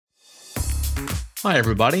Hi,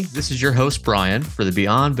 everybody. This is your host, Brian, for the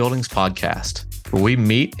Beyond Buildings podcast, where we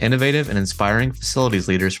meet innovative and inspiring facilities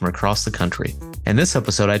leaders from across the country. In this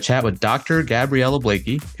episode, I chat with Dr. Gabriella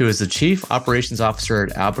Blakey, who is the Chief Operations Officer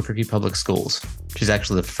at Albuquerque Public Schools. She's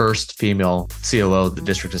actually the first female COO the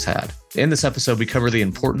district has had. In this episode, we cover the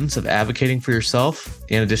importance of advocating for yourself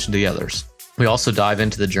in addition to the others. We also dive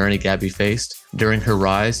into the journey Gabby faced during her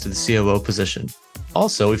rise to the COO position.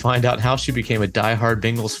 Also, we find out how she became a diehard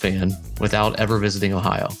Bengals fan without ever visiting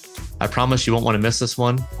Ohio. I promise you won't want to miss this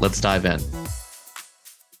one. Let's dive in.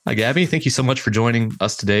 Hi, Gabby. Thank you so much for joining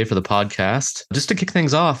us today for the podcast. Just to kick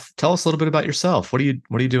things off, tell us a little bit about yourself. What are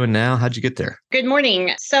you doing now? How'd you get there? Good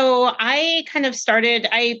morning. So I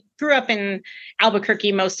grew up in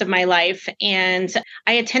Albuquerque most of my life, and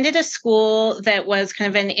I attended a school that was kind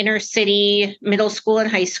of an inner city middle school and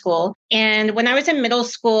high school. And when I was in middle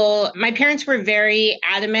school, my parents were very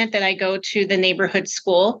adamant that I go to the neighborhood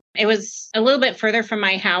school. It was a little bit further from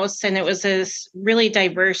my house, and it was this really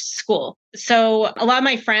diverse school. So a lot of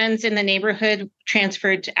my friends in the neighborhood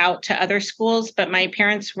transferred out to other schools, but my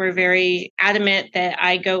parents were very adamant that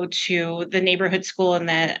I go to the neighborhood school and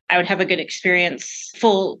that I would have a good experience,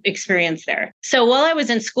 full experience there. So while I was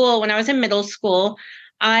in school, when I was in middle school,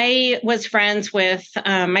 I was friends with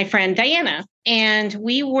my friend Diana, and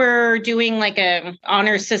we were doing like a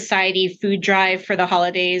honor society food drive for the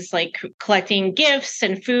holidays, like collecting gifts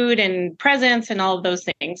and food and presents and all of those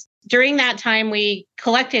things. During that time we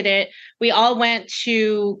collected it, we all went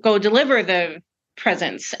to go deliver the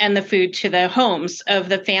presents and the food to the homes of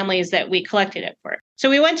the families that we collected it for. So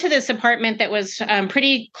we went to this apartment that was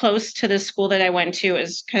pretty close to the school that I went to. It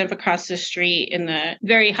was kind of across the street in the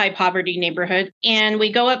very high poverty neighborhood. And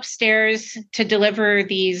we go upstairs to deliver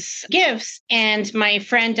these gifts. And my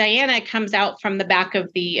friend Diana comes out from the back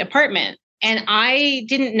of the apartment. And I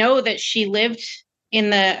didn't know that she lived in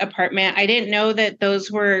the apartment. I didn't know that those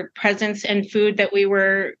were presents and food that we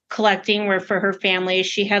were collecting were for her family.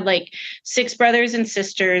 She had like 6 brothers and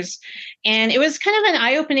sisters. And it was kind of an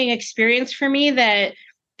eye-opening experience for me that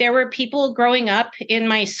there were people growing up in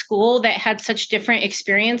my school that had such different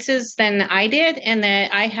experiences than I did, and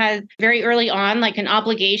that I had very early on like an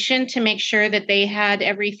obligation to make sure that they had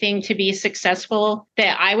everything to be successful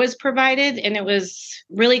that I was provided. And it was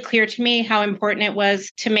really clear to me how important it was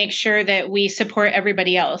to make sure that we support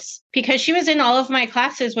everybody else, because she was in all of my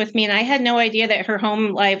classes with me, and I had no idea that her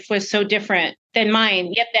home life was so different than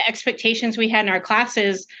mine, yet the expectations we had in our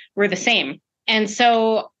classes were the same. And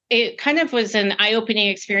so it kind of was an eye-opening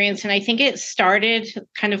experience. And I think it started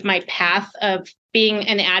kind of my path of being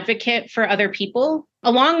an advocate for other people,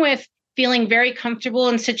 along with feeling very comfortable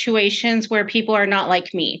in situations where people are not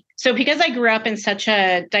like me. So because I grew up in such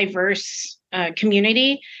a diverse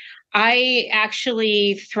community, I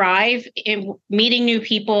actually thrive in meeting new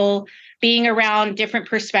people, being around different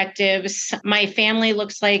perspectives. My family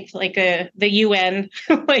looks like the UN.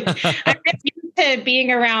 Like I'm just used to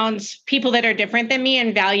being around people that are different than me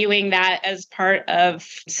and valuing that as part of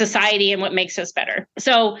society and what makes us better.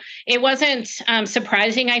 So it wasn't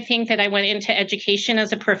surprising, I think, that I went into education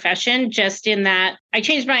as a profession, just in that I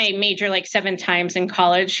changed my major like 7 times in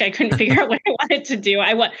college. I couldn't figure out what I wanted to do.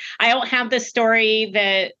 I don't have the story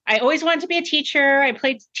that I always wanted to be a teacher. I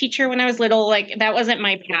played teacher when I was little. Like that wasn't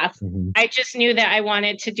my path. Mm-hmm. I just knew that I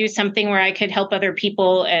wanted to do something where I could help other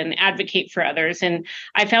people and advocate for others. And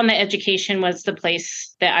I found that education was the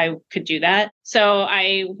place that I could do that. So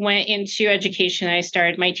I went into education. I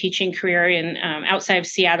started my teaching career in outside of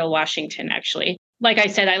Seattle, Washington, actually. Like I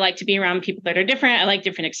said, I like to be around people that are different. I like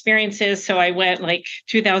different experiences. So I went like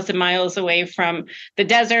 2,000 miles away from the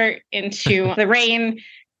desert into the rain.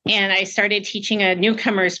 And I started teaching a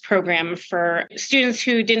newcomers program for students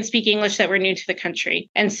who didn't speak English that were new to the country.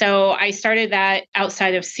 And so I started that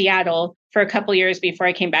outside of Seattle for a couple of years before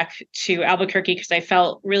I came back to Albuquerque, because I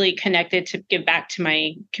felt really connected to give back to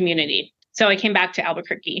my community. So I came back to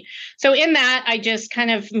Albuquerque. So in that, I just kind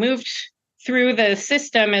of moved through the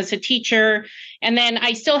system as a teacher. And then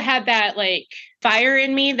I still had that like fire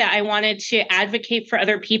in me that I wanted to advocate for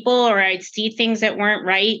other people, or I'd see things that weren't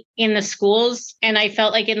right in the schools. And I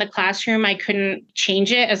felt like in the classroom, I couldn't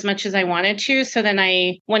change it as much as I wanted to. So then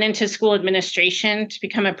I went into school administration to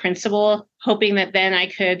become a principal, hoping that then I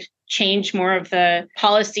could change more of the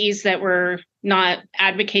policies that were not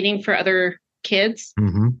advocating for other kids.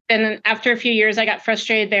 Mm-hmm. And after a few years, I got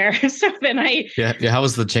frustrated there. So then How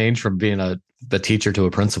was the change from being the teacher to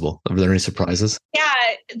a principal? Were there any surprises? Yeah,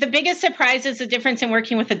 the biggest surprise is the difference in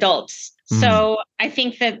working with adults. So I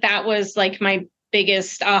think that was like my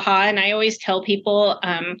biggest aha. And I always tell people,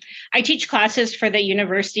 I teach classes for the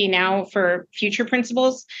university now for future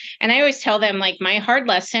principals. And I always tell them, like, my hard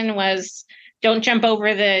lesson was don't jump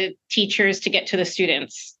over the teachers to get to the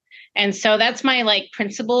students. And so that's my like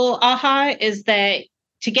principal aha, is that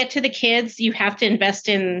to get to the kids, you have to invest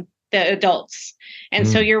in the adults. And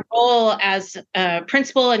so your role as a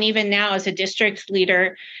principal, and even now as a district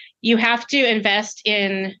leader, you have to invest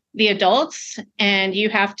in the adults, and you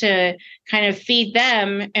have to kind of feed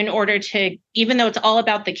them in order to, even though it's all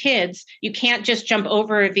about the kids, you can't just jump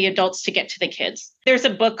over the adults to get to the kids. There's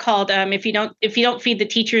a book called if you don't feed the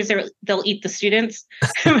teachers, they'll eat the students.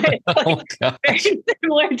 Oh, very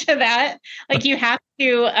similar to that. Like you have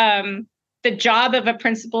to, the job of a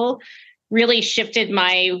principal really shifted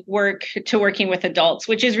my work to working with adults,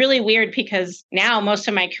 which is really weird because now most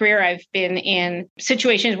of my career I've been in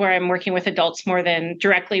situations where I'm working with adults more than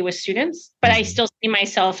directly with students, but I still see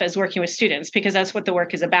myself as working with students because that's what the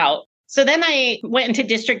work is about. So then I went into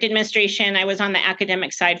district administration. I was on the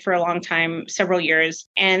academic side for a long time, several years.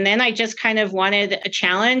 And then I just kind of wanted a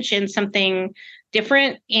challenge and something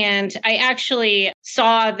different. And I actually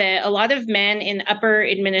saw that a lot of men in upper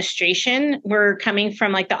administration were coming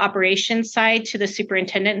from like the operations side to the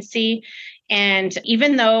superintendency. And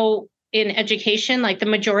even though in education, like the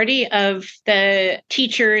majority of the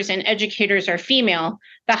teachers and educators are female,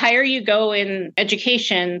 the higher you go in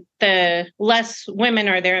education, the less women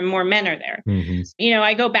are there and more men are there. Mm-hmm. You know,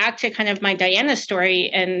 I go back to kind of my Diana story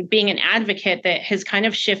and being an advocate that has kind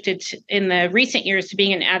of shifted in the recent years to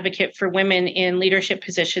being an advocate for women in leadership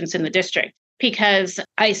positions in the district, because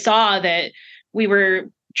I saw that we were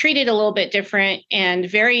treated a little bit different and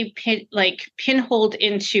very pinholed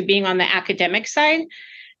into being on the academic side.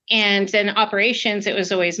 And then operations, it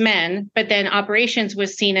was always men, but then operations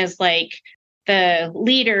was seen as like the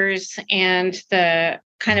leaders and the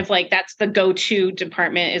kind of like, that's the go-to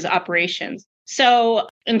department is operations. So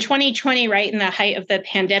in 2020, right in the height of the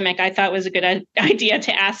pandemic, I thought it was a good idea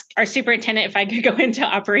to ask our superintendent if I could go into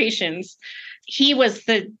operations. He was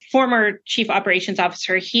the former chief operations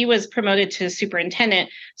officer. He was promoted to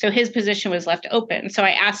superintendent, so his position was left open. So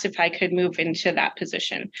I asked if I could move into that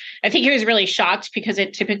position. I think he was really shocked because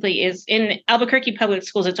it typically is in Albuquerque Public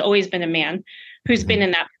Schools. It's always been a man who's been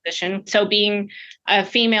in that position. So being a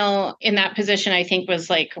female in that position, I think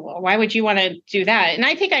was like, well, why would you want to do that? And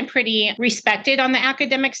I think I'm pretty respected on the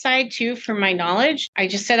academic side too, from my knowledge. I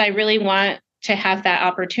just said, I really want to have that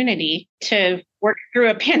opportunity to work through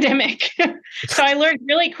a pandemic. So I learned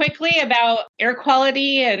really quickly about air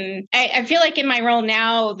quality. And I feel like in my role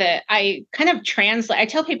now that I kind of translate, I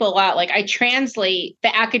tell people a lot, like I translate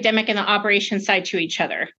the academic and the operations side to each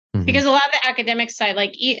other. Mm-hmm. Because a lot of the academic side,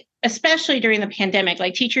 like especially during the pandemic,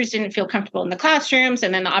 like teachers didn't feel comfortable in the classrooms.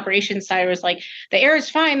 And then the operations side was like, the air is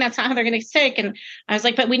fine. That's not how they're going to get sick. And I was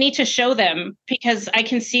like, but we need to show them because I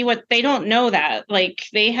can see what they don't know that. Like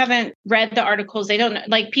they haven't read the articles. They don't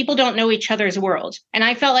like people don't know each other's world. And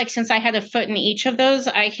I felt like since I had a foot in each of those,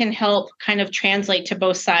 I can help kind of translate to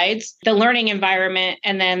both sides, the learning environment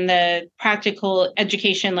and then the practical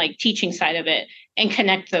education, like teaching side of it, and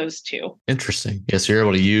connect those two. Interesting. Yeah, so you're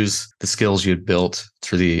able to use the skills you had built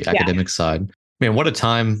through the academic side. Man, what a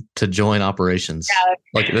time to join operations. Yeah.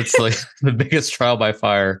 Like that's like the biggest trial by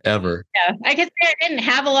fire ever. Yeah, I guess I didn't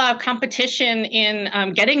have a lot of competition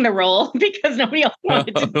in getting the role because nobody else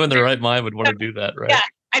wanted to. Who in their right mind would want to do that, right? Yeah.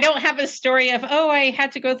 I don't have a story of, I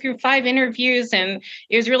had to go through 5 interviews and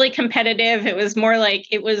it was really competitive. It was more like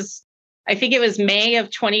I think it was May of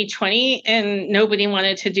 2020 and nobody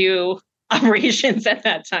wanted to do operations at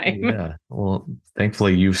that time. Yeah. Well,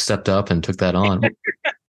 thankfully you stepped up and took that on.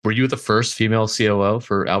 Were you the first female COO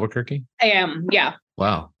for Albuquerque? I am. Yeah.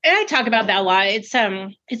 Wow. And I talk about that a lot.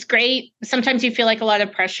 It's great. Sometimes you feel like a lot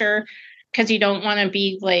of pressure because you don't want to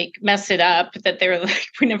be like mess it up, that they're like,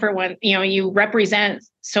 we never want, you represent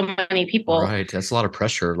so many people. Right. That's a lot of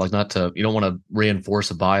pressure. Like you don't want to reinforce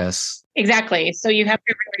a bias. Exactly. So you have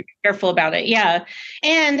to really be careful about it. Yeah.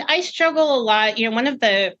 And I struggle a lot. One of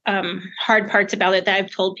the hard parts about it that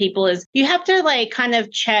I've told people is you have to like kind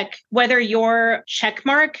of check whether your check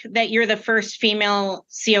mark that you're the first female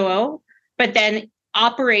COO, but then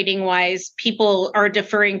operating wise, people are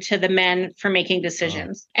deferring to the men for making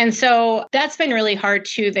decisions. Oh. And so that's been really hard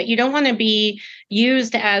too, that you don't want to be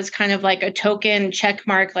used as kind of like a token check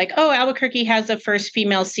mark, like, Albuquerque has the first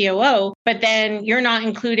female COO, but then you're not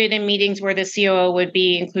included in meetings where the COO would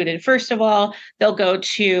be included. First of all, they'll go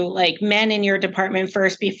to like men in your department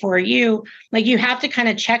first before you. Like you have to kind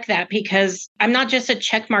of check that because I'm not just a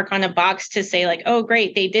check mark on a box to say like, oh,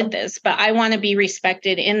 great, they did this, but I want to be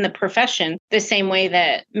respected in the profession the same way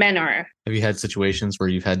that men are. Have you had situations where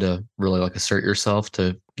you've had to really like assert yourself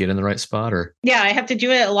to get in the right spot or? Yeah, I have to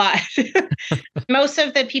do it a lot. Most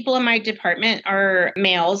of the people in my department are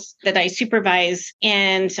males that I supervise.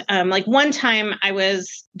 And like one time I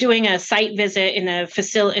was doing a site visit in a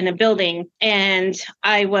facility in a building, and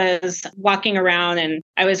I was walking around and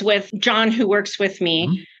I was with John, who works with me.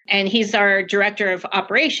 Mm-hmm. And he's our director of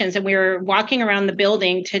operations. And we were walking around the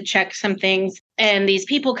building to check some things. And these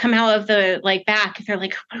people come out of the like back. They're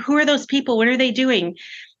like, who are those people? What are they doing?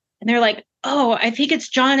 And they're like, oh, I think it's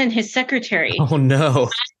John and his secretary. Oh, no.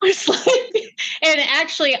 I was like, and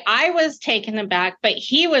actually, I was taken aback, but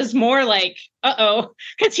he was more like, uh-oh,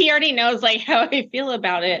 because he already knows like how I feel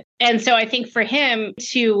about it. And so I think for him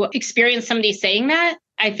to experience somebody saying that,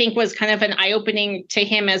 I think was kind of an eye-opening to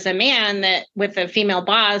him as a man that with a female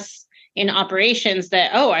boss in operations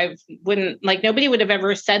that, oh, I wouldn't like nobody would have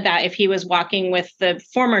ever said that if he was walking with the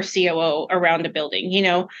former COO around a building, you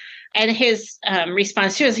know. And his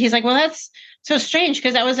response to us, he's like, well, that's so strange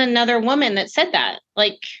because that was another woman that said that.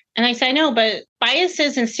 Like, and I said, I know, but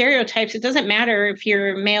biases and stereotypes, it doesn't matter if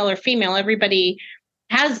you're male or female, everybody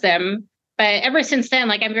has them. But ever since then,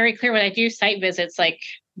 like, I'm very clear when I do site visits, like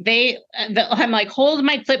I'm like, hold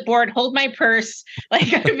my clipboard, hold my purse.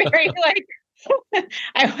 Like, I'm very like,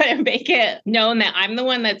 I want to make it known that I'm the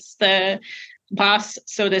one that's the boss,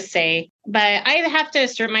 so to say. But I have to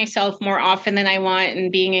assert myself more often than I want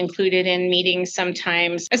and being included in meetings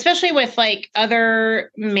sometimes, especially with like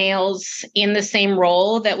other males in the same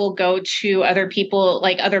role that will go to other people,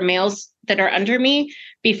 like other males that are under me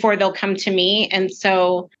before they'll come to me. And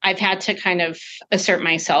so I've had to kind of assert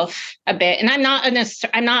myself a bit. And I'm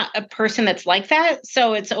not a person that's like that.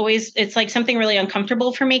 So it's like something really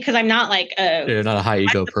uncomfortable for me because I'm not like you're not a high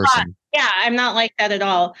ego person. Yeah, I'm not like that at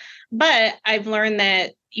all. But I've learned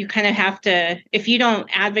that you kind of have to, if you don't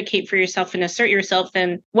advocate for yourself and assert yourself,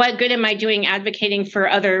 then what good am I doing advocating for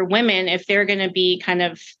other women if they're going to be kind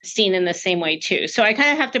of seen in the same way too? So I kind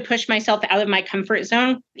of have to push myself out of my comfort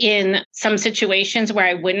zone in some situations where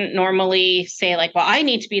I wouldn't normally say like, well, I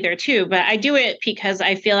need to be there too. But I do it because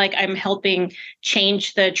I feel like I'm helping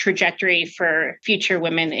change the trajectory for future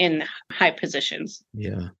women in high positions.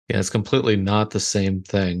 Yeah. Yeah, it's completely not the same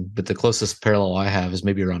thing. But the closest parallel I have is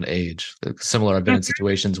maybe around age. Similar, I've been in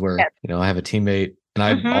situations where, I have a teammate and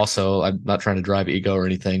I'm not trying to drive ego or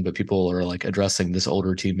anything, but people are like addressing this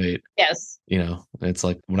older teammate. Yes. It's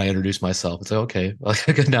like when I introduce myself, it's like, okay,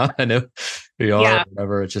 like now I know who you are,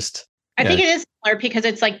 whatever. It's just, I think it is similar because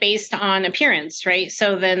it's like based on appearance, right?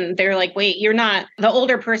 So then they're like, wait, you're not, the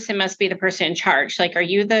older person must be the person in charge. Like, are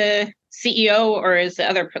you the CEO or is the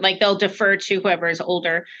other, like they'll defer to whoever is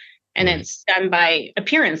older and it's done by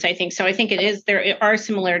appearance, I think. So I think there are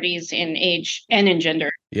similarities in age and in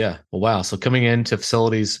gender. Yeah. Well, wow. So coming into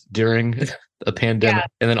facilities during a pandemic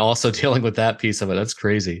and then also dealing with that piece of it, that's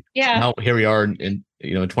crazy. Yeah. Now here we are in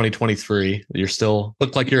 2023, you're still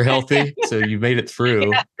look like you're healthy. So you made it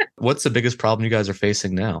through. Yeah. What's the biggest problem you guys are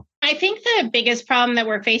facing now? I think the biggest problem that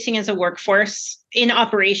we're facing as a workforce in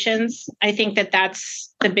operations, I think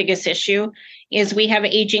that's the biggest issue is we have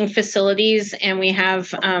aging facilities and we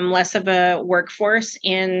have less of a workforce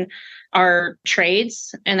in our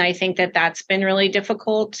trades. And I think that that's been really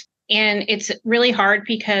difficult. And it's really hard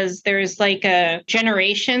because there's like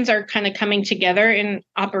generations are kind of coming together in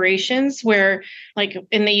operations where like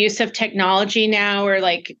in the use of technology now or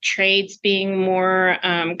like trades being more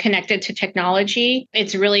connected to technology,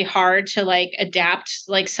 it's really hard to like adapt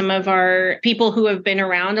like some of our people who have been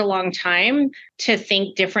around a long time to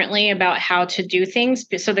think differently about how to do things.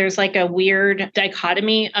 So there's like a weird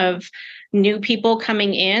dichotomy of new people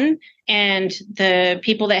coming in and the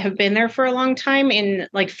people that have been there for a long time in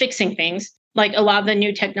like fixing things. Like a lot of the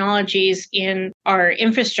new technologies in our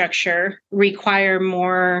infrastructure require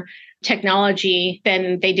more technology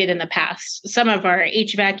than they did in the past. Some of our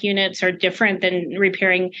HVAC units are different than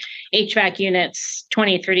repairing HVAC units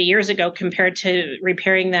 20, 30 years ago compared to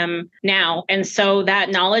repairing them now. And so that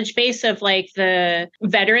knowledge base of like the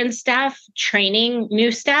veteran staff training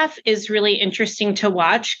new staff is really interesting to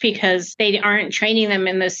watch because they aren't training them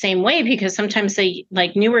in the same way because sometimes they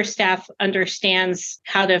like newer staff understands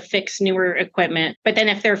how to fix newer equipment. But then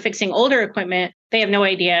if they're fixing older equipment, they have no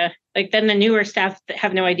idea. Like then the newer staff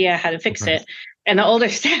have no idea how to fix it. And the older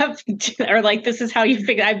staff are like, this is how you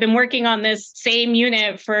fix it. I've been working on this same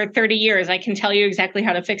unit for 30 years. I can tell you exactly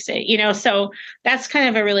how to fix it, so that's kind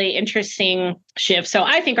of a really interesting shift. So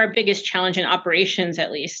I think our biggest challenge in operations,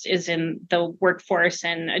 at least, is in the workforce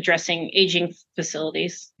and addressing aging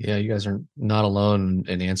facilities. Yeah, you guys are not alone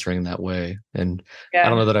in answering that way. And I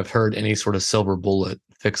don't know that I've heard any sort of silver bullet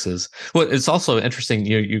fixes. Well, it's also interesting.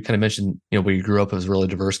 You kind of mentioned, where you grew up as a really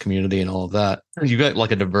diverse community and all of that. You got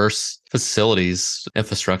like a diverse facilities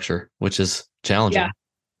infrastructure, which is challenging.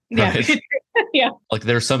 Yeah. Right? Yeah. Like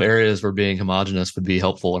there are some areas where being homogenous would be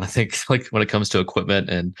helpful. And I think like when it comes to equipment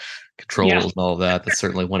and controls and all of that, that's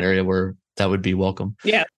certainly one area where that would be welcome.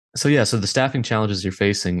 Yeah. So the staffing challenges you're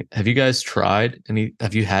facing, have you guys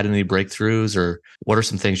have you had any breakthroughs, or what are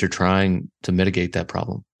some things you're trying to mitigate that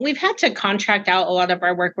problem? We've had to contract out a lot of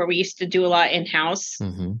our work where we used to do a lot in-house.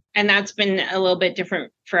 Mm-hmm. And that's been a little bit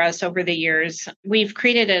different for us over the years. We've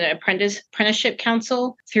created an apprenticeship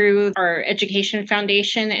council through our education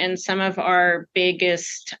foundation and some of our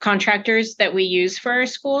biggest contractors that we use for our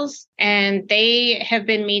schools. And they have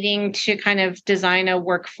been meeting to kind of design a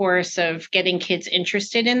workforce of getting kids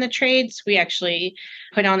interested in the trades. We actually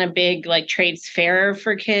put on a big like trades fair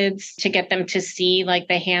for kids to get them to see like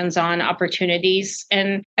the hands-on opportunities.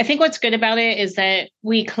 And I think what's good about it is that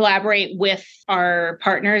we collaborate with our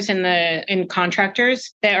partners in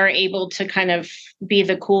contractors that are able to kind of be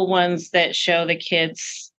the cool ones that show the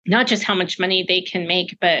kids not just how much money they can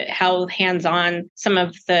make, but how hands-on some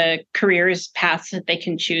of the careers paths that they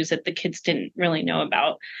can choose that the kids didn't really know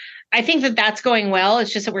about. I think that that's going well.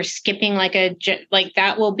 It's just that we're skipping like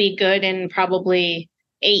that will be good in probably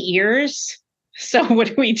 8 years. So what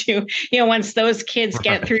do we do? Once those kids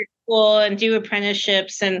get through school and do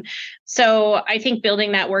apprenticeships. And so I think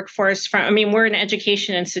building that workforce we're an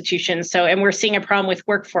education institution. And we're seeing a problem with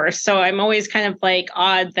workforce. So I'm always kind of like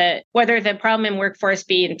odd that whether the problem in workforce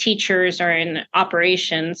be in teachers or in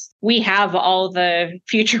operations, we have all the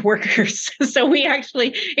future workers. So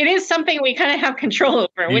it is something we kind of have control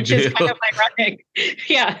over, which is kind of ironic.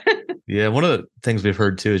 Yeah. Yeah. One of the things we've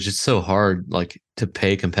heard too is just so hard, like to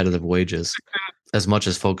pay competitive wages. As much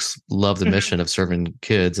as folks love the mission of serving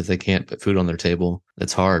kids, if they can't put food on their table,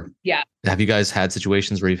 it's hard. Yeah. Have you guys had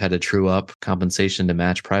situations where you've had to true up compensation to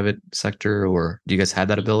match private sector, or do you guys have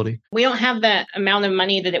that ability? We don't have the amount of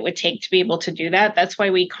money that it would take to be able to do that. That's why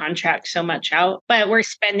we contract so much out. But we're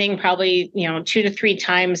spending probably, 2 to 3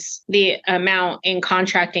 times the amount in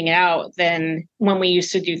contracting it out than when we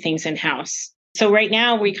used to do things in-house. So right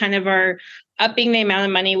now we kind of are upping the amount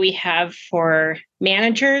of money we have for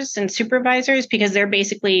managers and supervisors because they're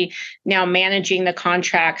basically now managing the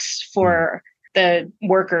contracts for the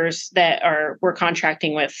workers that we're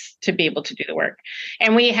contracting with to be able to do the work.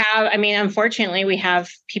 And we have, unfortunately, we have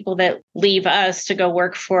people that leave us to go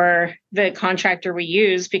work for the contractor we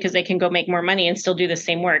use because they can go make more money and still do the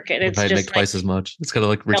same work. And it's just make twice as much. It's kind of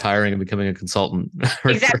like retiring and becoming a consultant.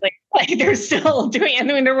 Exactly. Like they're still doing it.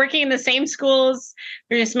 They're working in the same schools.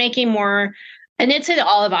 They're just making more. And it's in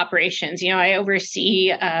all of operations. I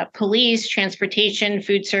oversee police, transportation,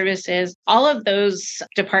 food services. All of those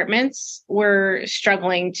departments were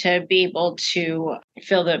struggling to be able to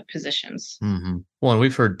fill the positions. Mm-hmm. Well, and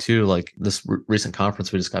we've heard too, like this recent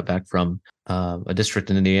conference we just got back from, a district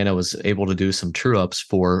in Indiana was able to do some true ups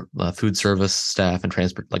for food service staff and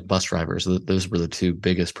transport, like bus drivers. Those were the 2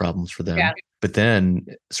 biggest problems for them. Yeah. But then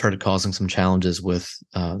it started causing some challenges with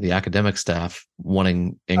the academic staff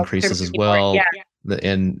wanting increases as well. Yeah.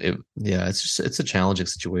 It's a challenging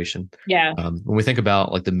situation. Yeah. When we think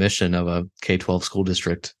about like the mission of a K-12 school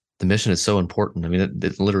district, the mission is so important.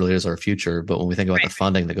 It literally is our future. But when we think about the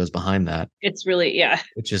funding that goes behind that, it's really,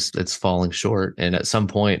 it's falling short. And at some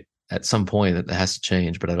point, it has to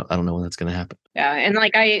change. But I don't know when that's going to happen. Yeah. And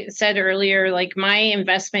like I said earlier, like my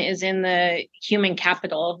investment is in the human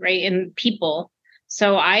capital, right? In people.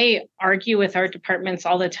 So I argue with our departments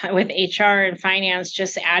all the time, with HR and finance,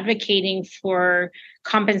 just advocating for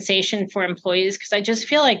compensation for employees, because I just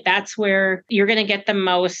feel like that's where you're going to get the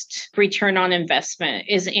most return on investment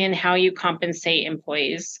is in how you compensate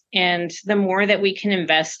employees. And the more that we can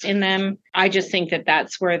invest in them, I just think that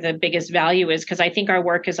that's where the biggest value is, because I think our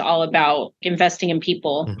work is all about investing in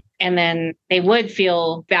people. Mm-hmm. And then they would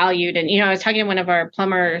feel valued. And, I was talking to one of our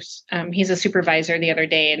plumbers. He's a supervisor the other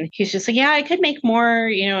day, and he's just like, yeah, I could make more,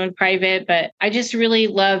 in private, but I just really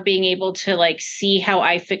love being able to like see how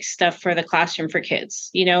I fix stuff for the classroom for kids,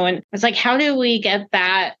 and it's like, how do we get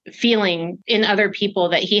that feeling in other people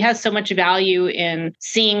that he has so much value in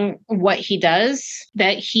seeing what he does,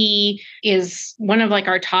 that he is one of like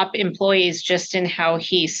our top employees just in how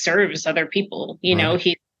he serves other people, right.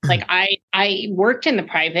 He like I worked in the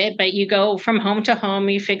private, but you go from home to home,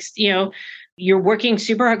 you fix, you're working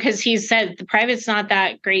super hard, because he said the private's not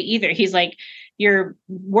that great either. He's like, you're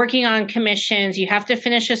working on commissions, you have to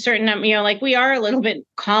finish a certain number, like we are a little bit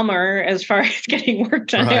calmer as far as getting work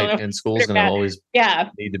done. Right. And school's going to always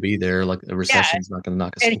need to be there. Like the recession's not going to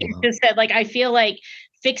knock us out. And he just said, like, I feel like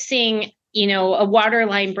fixing a water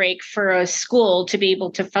line break for a school to be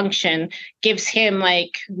able to function gives him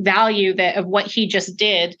like value of what he just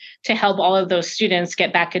did to help all of those students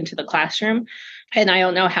get back into the classroom. And I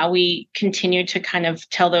don't know how we continue to kind of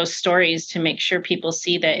tell those stories to make sure people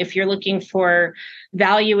see that if you're looking for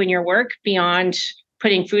value in your work beyond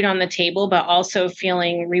putting food on the table, but also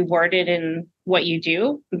feeling rewarded in what you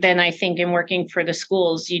do, then I think in working for the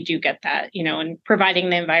schools, you do get that, and providing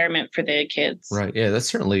the environment for the kids. Right. Yeah, that's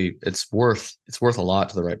certainly, it's worth a lot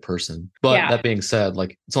to the right person. But that being said,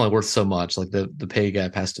 like it's only worth so much. Like the pay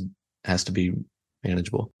gap has to be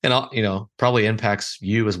manageable, and probably impacts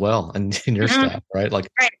you as well and your staff, right? Like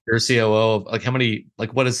your COO of like how many,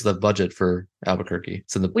 like what is the budget for Albuquerque?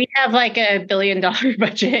 We have like $1 billion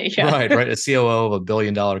budget. Yeah. Right. A COO of $1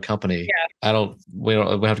 billion company. Yeah. We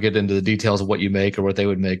don't have to get into the details of what you make or what they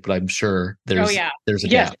would make, but I'm sure there's a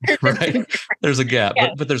gap, right? There's a gap,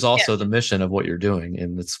 but there's also the mission of what you're doing,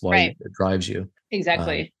 and that's why it drives you.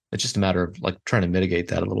 Exactly. It's just a matter of like trying to mitigate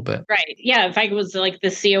that a little bit. Right. Yeah. If I was like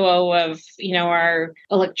the COO of, our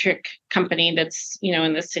electric company that's,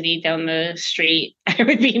 in the city down the street, I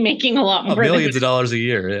would be making a lot more. Millions of dollars a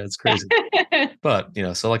year. Yeah, it's crazy. But,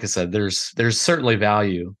 so like I said, there's certainly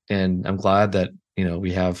value. And I'm glad that,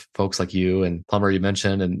 we have folks like you and Plumber you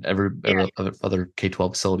mentioned and every other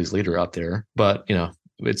K-12 facilities leader out there. But,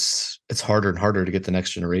 it's harder and harder to get the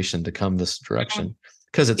next generation to come this direction.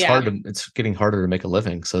 Because it's getting harder to make a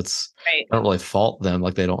living. So I don't really fault them.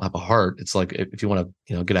 Like they don't have a heart. It's like, if you want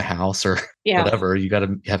to, get a house or whatever, you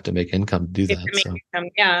have to make income to do that. Income,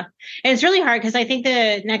 yeah. And it's really hard because I think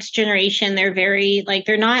the next generation, they're very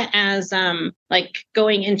they're not as like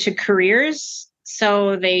going into careers.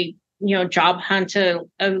 So they, job hunt a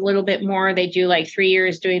little bit more. They do like 3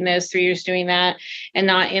 years doing this, 3 years doing that, and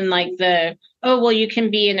not in like you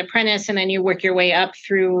can be an apprentice and then you work your way up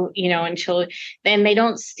through, until then. They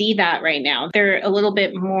don't see that right now. They're a little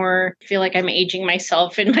bit more, I feel like I'm aging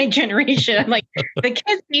myself in my generation. I'm like, the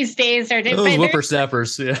kids these days are different. Those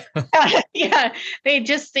whippersnappers. Yeah. Yeah. They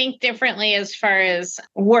just think differently as far as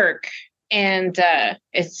work. And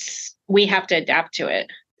we have to adapt to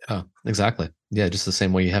it. Yeah, exactly. Yeah. Just the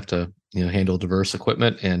same way you have to, handle diverse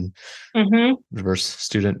equipment and diverse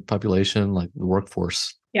student population, like the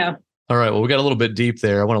workforce. Yeah. All right. Well, we got a little bit deep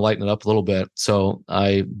there. I want to lighten it up a little bit. So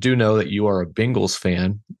I do know that you are a Bengals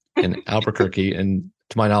fan in Albuquerque, and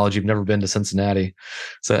to my knowledge, you've never been to Cincinnati.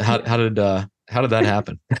 So how did that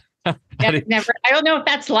happen? Never. I don't know if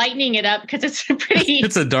that's lightening it up because it's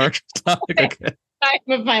it's a dark topic. Okay.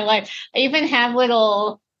 Time of my life. I even have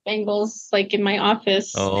little Bengals like in my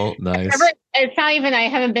office. Oh, nice. I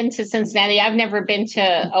haven't been to Cincinnati. I've never been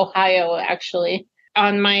to Ohio, actually.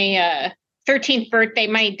 On my 13th birthday,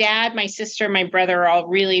 my dad, my sister, my brother are all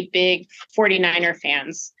really big 49er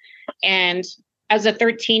fans. And as a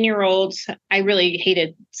 13-year-old, I really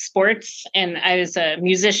hated sports, and I was a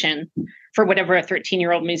musician for whatever a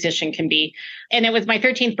 13-year-old musician can be. And it was my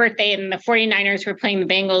 13th birthday, and the 49ers were playing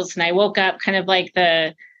the Bengals, and I woke up kind of like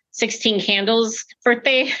the 16 Candles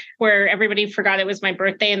birthday, where everybody forgot it was my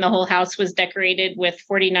birthday and the whole house was decorated with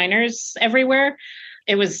 49ers everywhere.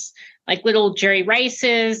 It was like little Jerry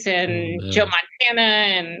Rice's and Joe Montana.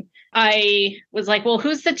 And I was like, well,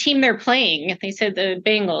 who's the team they're playing? They said the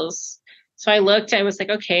Bengals. So I looked, I was like,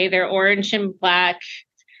 okay, they're orange and black.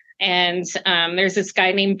 And there's this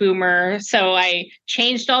guy named Boomer. So I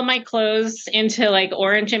changed all my clothes into like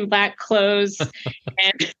orange and black clothes.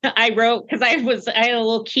 And I wrote, because I had a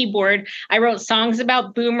little keyboard. I wrote songs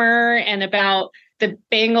about Boomer and about the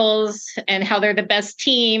Bengals and how they're the best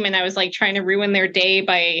team. And I was like trying to ruin their day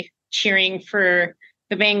by cheering for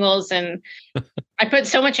the Bengals. And I put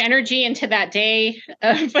so much energy into that day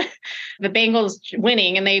of the Bengals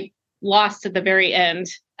winning, and they lost at the very end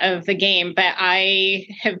of the game. But I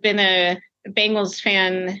have been a Bengals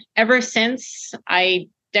fan ever since. I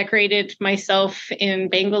decorated myself in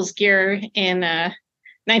Bengals gear in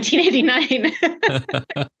 1989.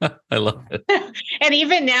 I love it. And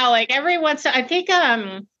even now, like every once, I think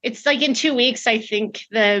it's like in 2 weeks, I think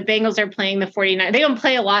the Bengals are playing the 49ers. They don't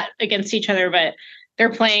play a lot against each other, but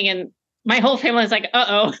they're playing, and my whole family is like,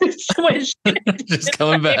 uh-oh. Just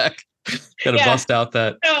coming back. Gotta bust out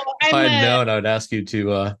that. So if I had known, I would ask you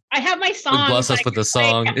to I have my song. Bless us with the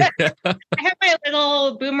song. I have my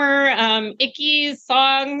little Boomer Icky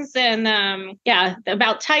songs, and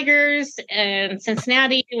about Tigers and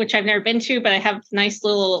Cincinnati, which I've never been to, but I have nice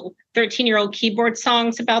little 13-year-old keyboard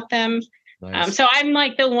songs about them. Nice. So I'm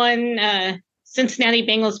like the one Cincinnati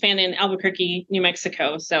Bengals fan in Albuquerque, New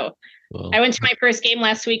Mexico. So I went to my first game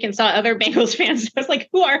last week and saw other Bengals fans. I was like,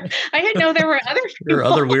 I didn't know there were other people. There are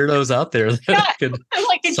other weirdos out there that could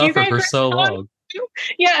suffer for so long.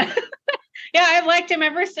 Yeah. Yeah, I've liked him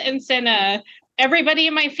ever since. And everybody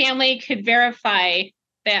in my family could verify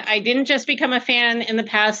that I didn't just become a fan in the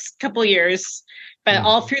past couple years, but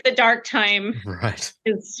all through the dark time. Right.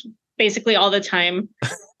 It's basically all the time.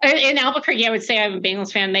 In Albuquerque, I would say I'm a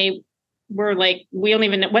Bengals fan. They were like, we don't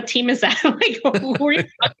even know what team is that. Like, who are you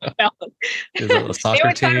talking about? Is it a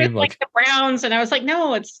soccer team? Like the Browns. And I was like,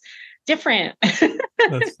 no, it's different.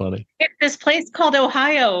 That's funny. It's this place called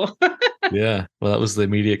Ohio. Yeah. Well, that was the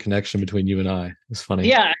immediate connection between you and I. It's funny.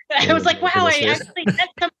 Yeah. I was like, wow, I actually met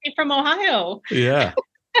somebody from Ohio. Yeah.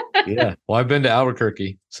 Yeah. Well, I've been to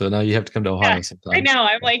Albuquerque, so now you have to come to Ohio sometime. I know.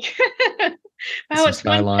 I'm like, wow, it's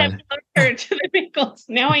one step closer to the Bengals.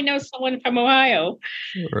 Now I know someone from Ohio.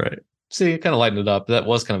 Right. See, it kind of lightened it up. That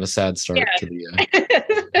was kind of a sad start to the, I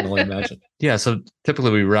can only imagine. Yeah. So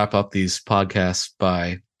typically we wrap up these podcasts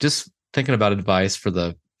by just thinking about advice for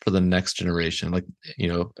the next generation. Like,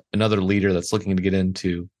 another leader that's looking to get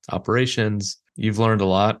into operations. You've learned a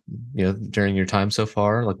lot, during your time so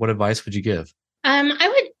far. Like, what advice would you give? I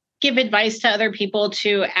would give advice to other people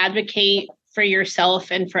to advocate for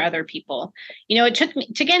yourself and for other people. It took me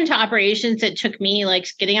to get into operations. It took me like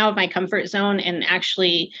getting out of my comfort zone and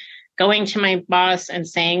actually going to my boss and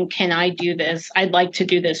saying, can I do this? I'd like to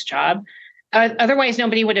do this job. Otherwise,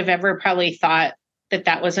 nobody would have ever probably thought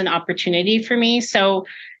that was an opportunity for me. So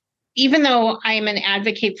even though I'm an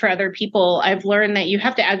advocate for other people, I've learned that you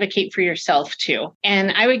have to advocate for yourself too.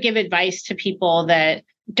 And I would give advice to people that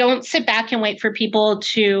don't sit back and wait for people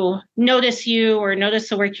to notice you or notice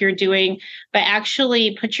the work you're doing, but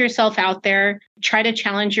actually put yourself out there, try to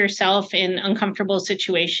challenge yourself in uncomfortable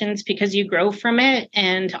situations because you grow from it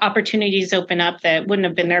and opportunities open up that wouldn't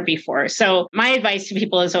have been there before. So my advice to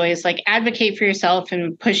people is always like advocate for yourself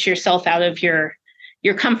and push yourself out of your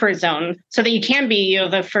comfort zone so that you can be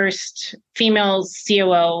the first female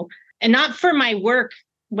COO. And not for my work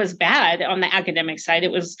was bad on the academic side.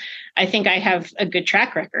 It was, I think I have a good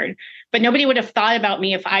track record, but nobody would have thought about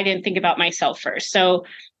me if I didn't think about myself first. So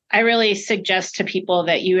I really suggest to people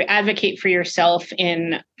that you advocate for yourself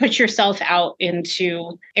and put yourself out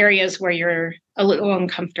into areas where you're a little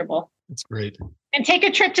uncomfortable. That's great. And take a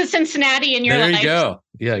trip to Cincinnati in your life. There you go.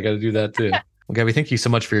 Yeah, I got to do that too. Well, Gabby, thank you so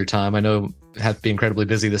much for your time. I know you have to be incredibly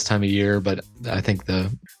busy this time of year, but I think the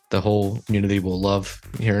whole community will love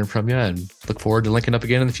hearing from you and look forward to linking up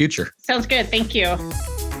again in the future. Sounds good. Thank you.